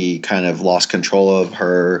she kind of lost control of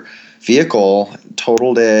her vehicle,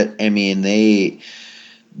 totaled it. I mean,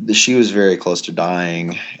 she was very close to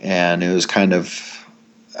dying, and it was kind of,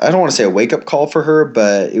 I don't want to say a wake-up call for her,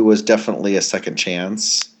 but it was definitely a second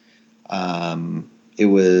chance. It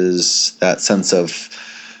was that sense of,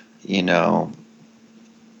 you don't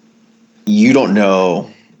know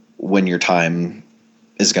when your time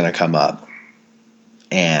is going to come up,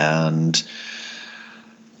 and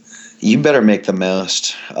you better make the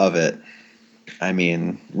most of it. I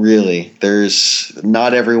mean, really,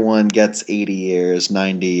 not everyone gets 80 years,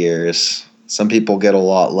 90 years. Some people get a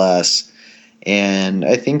lot less. And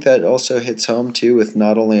I think that also hits home too with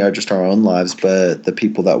not only just our own lives, but the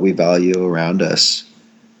people that we value around us.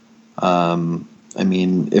 I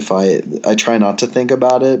mean, if I try not to think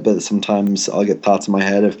about it, but sometimes I'll get thoughts in my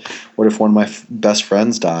head of what if one of my best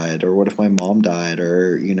friends died, or what if my mom died,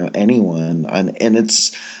 or anyone, and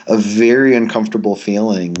it's a very uncomfortable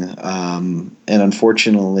feeling. And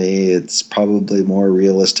unfortunately, it's probably more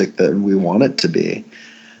realistic than we want it to be.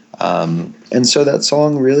 And so that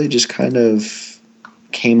song really just kind of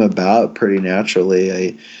came about pretty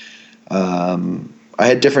naturally. I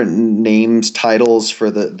had different titles for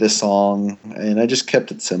this song, and I just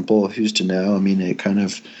kept it simple. Who's to know? I mean,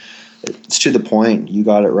 it's to the point. You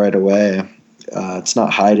got it right away. It's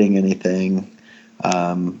not hiding anything.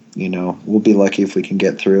 We'll be lucky if we can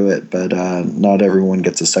get through it, but not everyone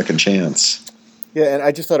gets a second chance. Yeah, and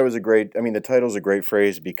I just thought it was the title's a great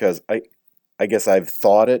phrase because I guess I've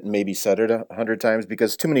thought it and maybe said it 100 times,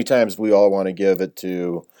 because too many times we all want to give it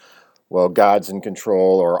to, well, God's in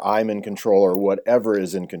control, or I'm in control, or whatever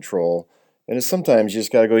is in control. And sometimes you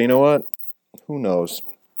just got to go, you know what? Who knows?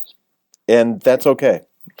 And that's okay.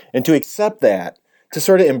 And to accept that, to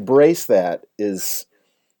sort of embrace that, is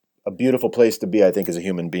a beautiful place to be, I think, as a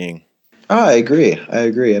human being. I agree. I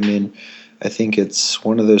mean, I think it's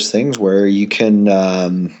one of those things where you can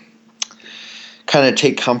kind of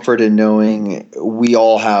take comfort in knowing we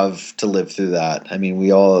all have to live through that. I mean,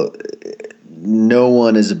 no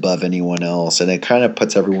one is above anyone else, and it kind of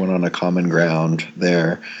puts everyone on a common ground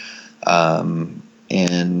there.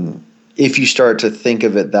 And if you start to think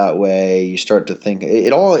of it that way, you start to think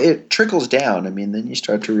it trickles down. I mean, then you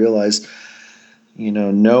start to realize,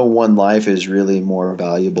 no one life is really more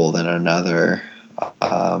valuable than another,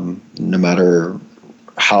 no matter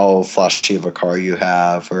how flashy of a car you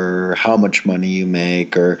have, or how much money you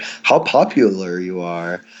make, or how popular you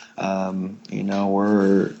are.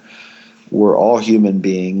 We're all human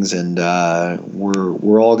beings, and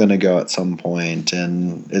we're all going to go at some point,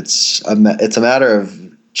 and it's a matter of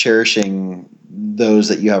cherishing those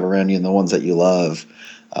that you have around you and the ones that you love,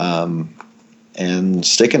 and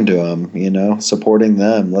sticking to them, supporting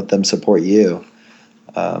them, let them support you.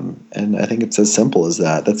 And I think it's as simple as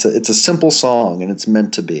that. It's a simple song, and it's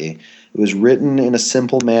meant to be. It was written in a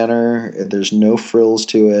simple manner. There's no frills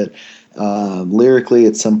to it. Lyrically,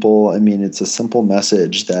 it's simple. I mean, it's a simple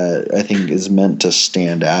message that I think is meant to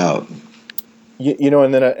stand out.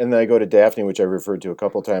 And then I go to Daphne, which I referred to a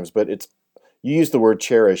couple times, but you use the word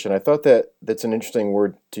cherish, and I thought that's an interesting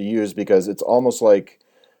word to use, because it's almost like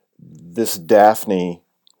this Daphne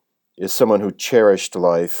is someone who cherished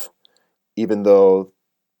life, even though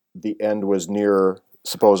the end was nearer,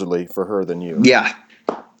 supposedly, for her than you. Yeah,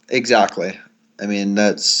 exactly. I mean,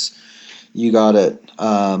 you got it.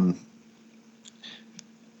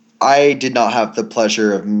 I did not have the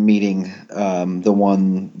pleasure of meeting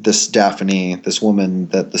this Daphne, this woman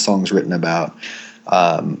that the song's written about.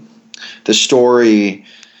 The story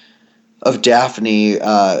of Daphne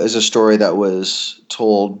is a story that was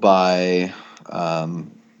told by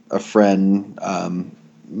a friend,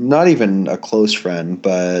 not even a close friend,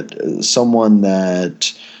 but someone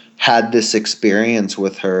that had this experience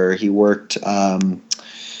with her. He worked,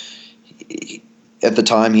 at the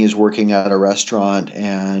time he was working at a restaurant,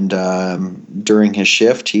 and during his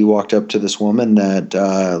shift, he walked up to this woman that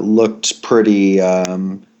looked pretty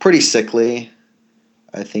sickly.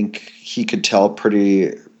 I think he could tell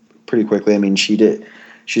pretty quickly. I mean, she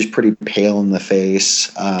was pretty pale in the face.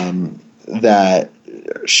 That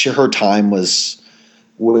her time was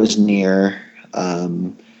near,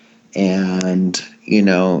 and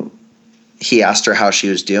he asked her how she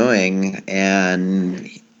was doing, and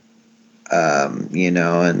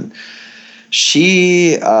and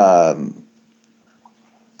she, I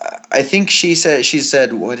think she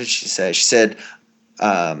said, what did she say? She said,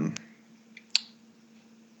 um,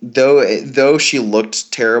 though she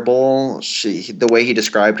looked terrible, the way he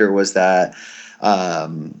described her was that,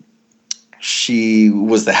 she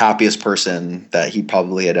was the happiest person that he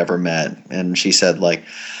probably had ever met. And she said, like,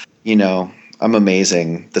 I'm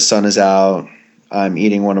amazing. The sun is out. I'm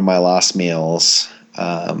eating one of my last meals.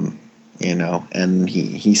 And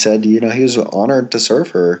he said, he was honored to serve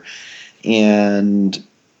her. And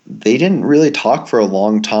they didn't really talk for a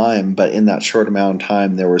long time, but in that short amount of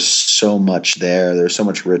time, there was so much there. There was so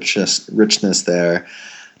much richness there.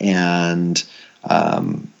 And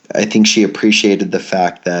I think she appreciated the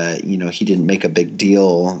fact that, he didn't make a big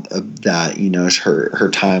deal of that, her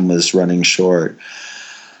time was running short.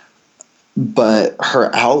 But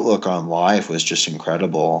her outlook on life was just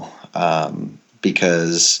incredible,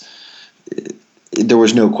 because there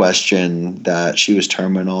was no question that she was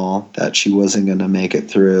terminal, that she wasn't going to make it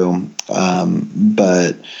through.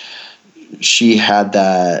 But she had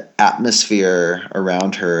that atmosphere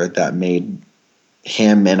around her that made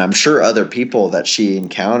him, and I'm sure other people that she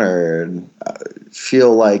encountered,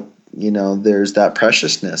 feel like, there's that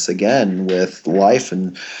preciousness again with life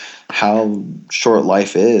and how short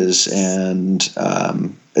life is, and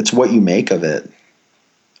it's what you make of it.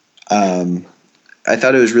 I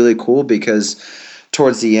thought it was really cool because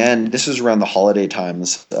towards the end, this was around the holiday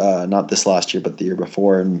times, not this last year, but the year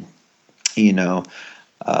before. And,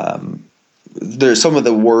 there's some of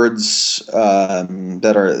the words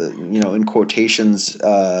that are, in quotations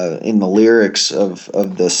in the lyrics of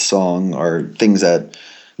this song are things that,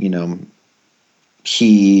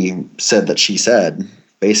 he said that she said,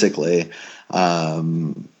 basically.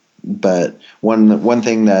 But one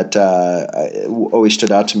thing that always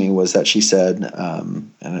stood out to me was that she said,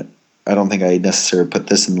 and I don't think I necessarily put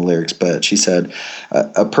this in the lyrics, but she said,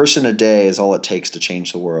 "A person a day is all it takes to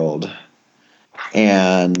change the world."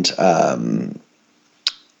 And I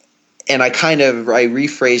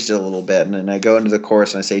rephrased it a little bit, and then I go into the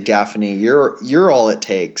chorus and I say, "Daphne, you're all it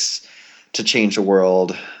takes to change the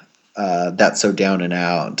world. That's so down and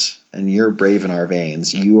out, and you're brave in our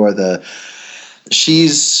veins.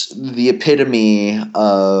 She's the epitome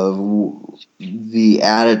of the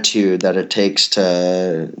attitude that it takes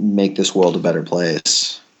to make this world a better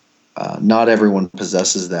place. Not everyone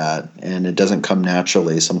possesses that, and it doesn't come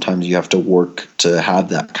naturally. Sometimes you have to work to have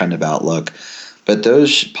that kind of outlook. But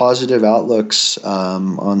those positive outlooks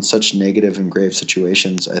on such negative and grave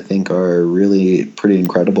situations, I think, are really pretty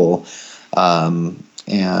incredible.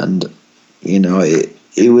 And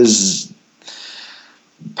it was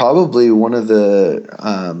probably one of the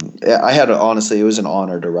honestly, it was an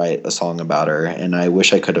honor to write a song about her, and I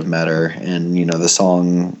wish I could have met her. And the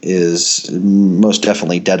song is most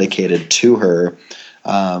definitely dedicated to her.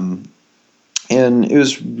 And it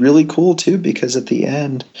was really cool too, because at the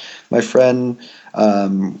end, my friend,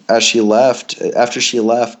 after she left, she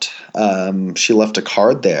left a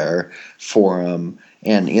card there for him.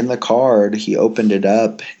 And in the card, he opened it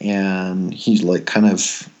up, and he kind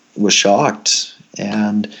of was shocked.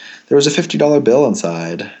 And there was a $50 bill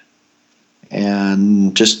inside,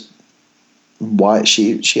 and just why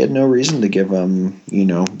she had no reason to give him,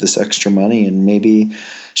 this extra money. And maybe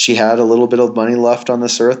she had a little bit of money left on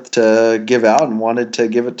this earth to give out and wanted to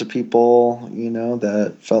give it to people,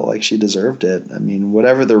 that felt like she deserved it. I mean,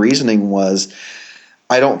 whatever the reasoning was,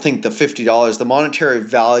 I don't think the $50, the monetary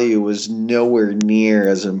value, was nowhere near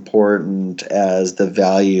as important as the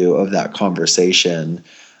value of that conversation.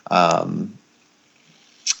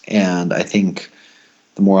 And I think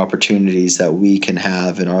the more opportunities that we can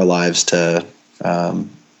have in our lives to, have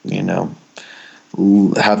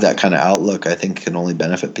that kind of outlook, I think can only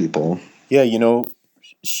benefit people. Yeah,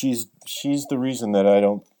 she's the reason that I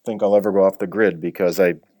don't think I'll ever go off the grid, because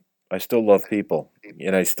I still love people,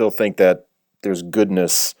 and I still think that there's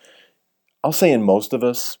goodness, I'll say, in most of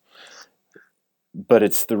us, but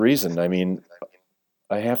it's the reason. I mean,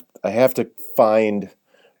 I have to find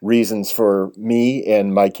reasons for me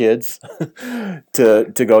and my kids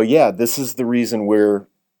to go, yeah, this is the reason we're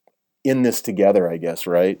in this together, I guess,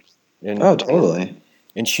 right? And Oh, totally.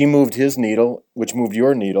 and she moved his needle, which moved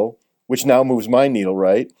your needle, which now moves my needle,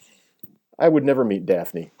 right? I would never meet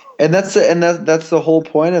Daphne. And that's the whole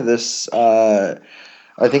point of this. I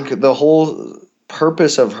think the whole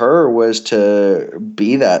purpose of her was to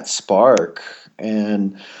be that spark,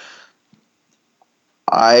 and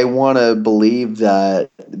I want to believe that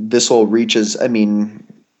this will reach as, I mean,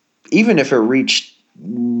 even if it reached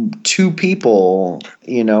two people,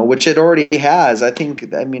 which it already has, I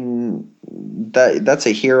think, I mean, that's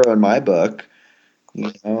a hero in my book.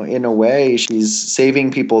 In a way, she's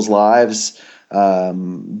saving people's lives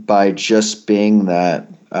by just being that,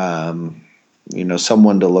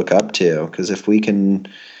 someone to look up to. Because if we can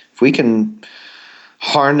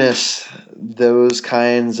harness those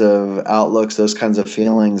kinds of outlooks, those kinds of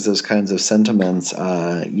feelings, those kinds of sentiments,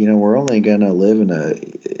 we're only going to live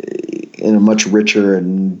in a much richer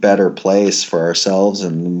and better place for ourselves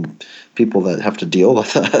and people that have to deal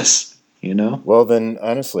with us. Well, then,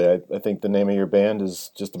 honestly, I think the name of your band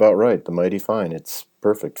is just about right. The Mighty Fine. It's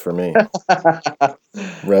perfect for me.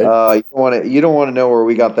 Right? You don't want to know where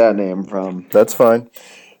we got that name from. That's fine.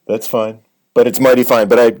 But it's Mighty Fine.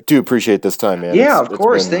 But I do appreciate this time, man. Yeah, of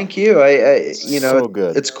course. Thank you. So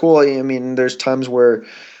good. It's cool. I mean, there's times where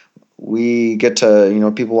we get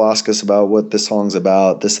to, people ask us about what this song's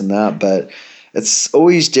about, this and that, but it's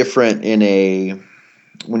always different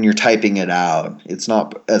when you're typing it out. It's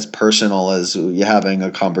not as personal as you having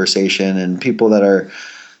a conversation, and people that are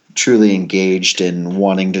truly engaged in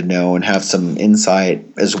wanting to know and have some insight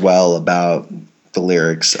as well about the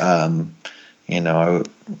lyrics.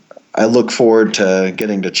 I look forward to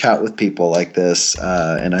getting to chat with people like this,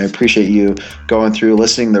 and I appreciate you going through,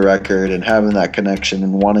 listening to the record, and having that connection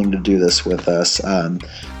and wanting to do this with us.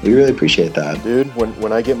 We really appreciate that. Dude,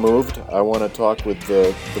 when I get moved, I want to talk with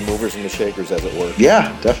the movers and the shakers, as it were.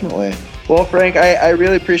 Yeah, definitely. Well, Frank, I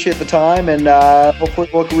really appreciate the time, and hopefully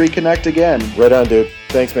we'll reconnect again. Right on, dude.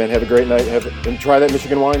 Thanks, man. Have a great night. And try that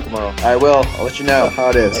Michigan wine tomorrow. I will. I'll let you know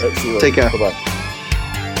how it is. All right, see you later. Take care. Bye-bye.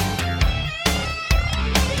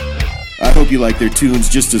 I hope you like their tunes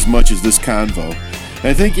just as much as this convo.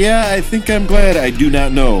 I think I'm glad I do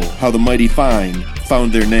not know how the Mighty Fine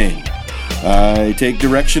found their name. I take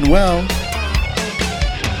direction well.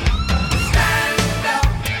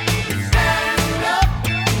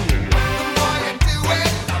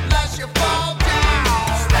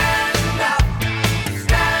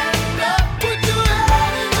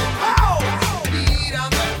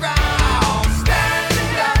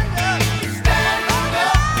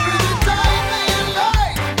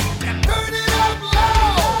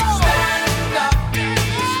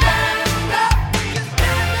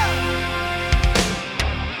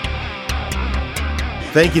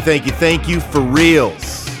 Thank you for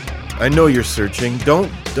reals. I know you're searching.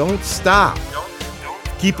 Don't stop.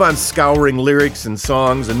 Keep on scouring lyrics and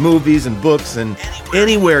songs and movies and books and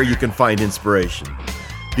anywhere you can find inspiration.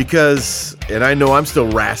 Because, and I know I'm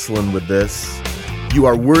still wrestling with this, you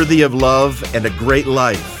are worthy of love and a great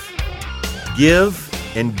life. Give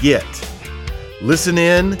and get. Listen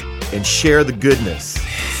in and share the goodness.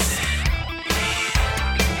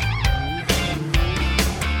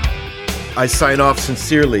 I sign off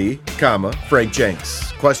sincerely, Frank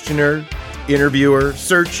Jenks, questioner, interviewer,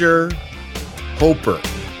 searcher, hoper.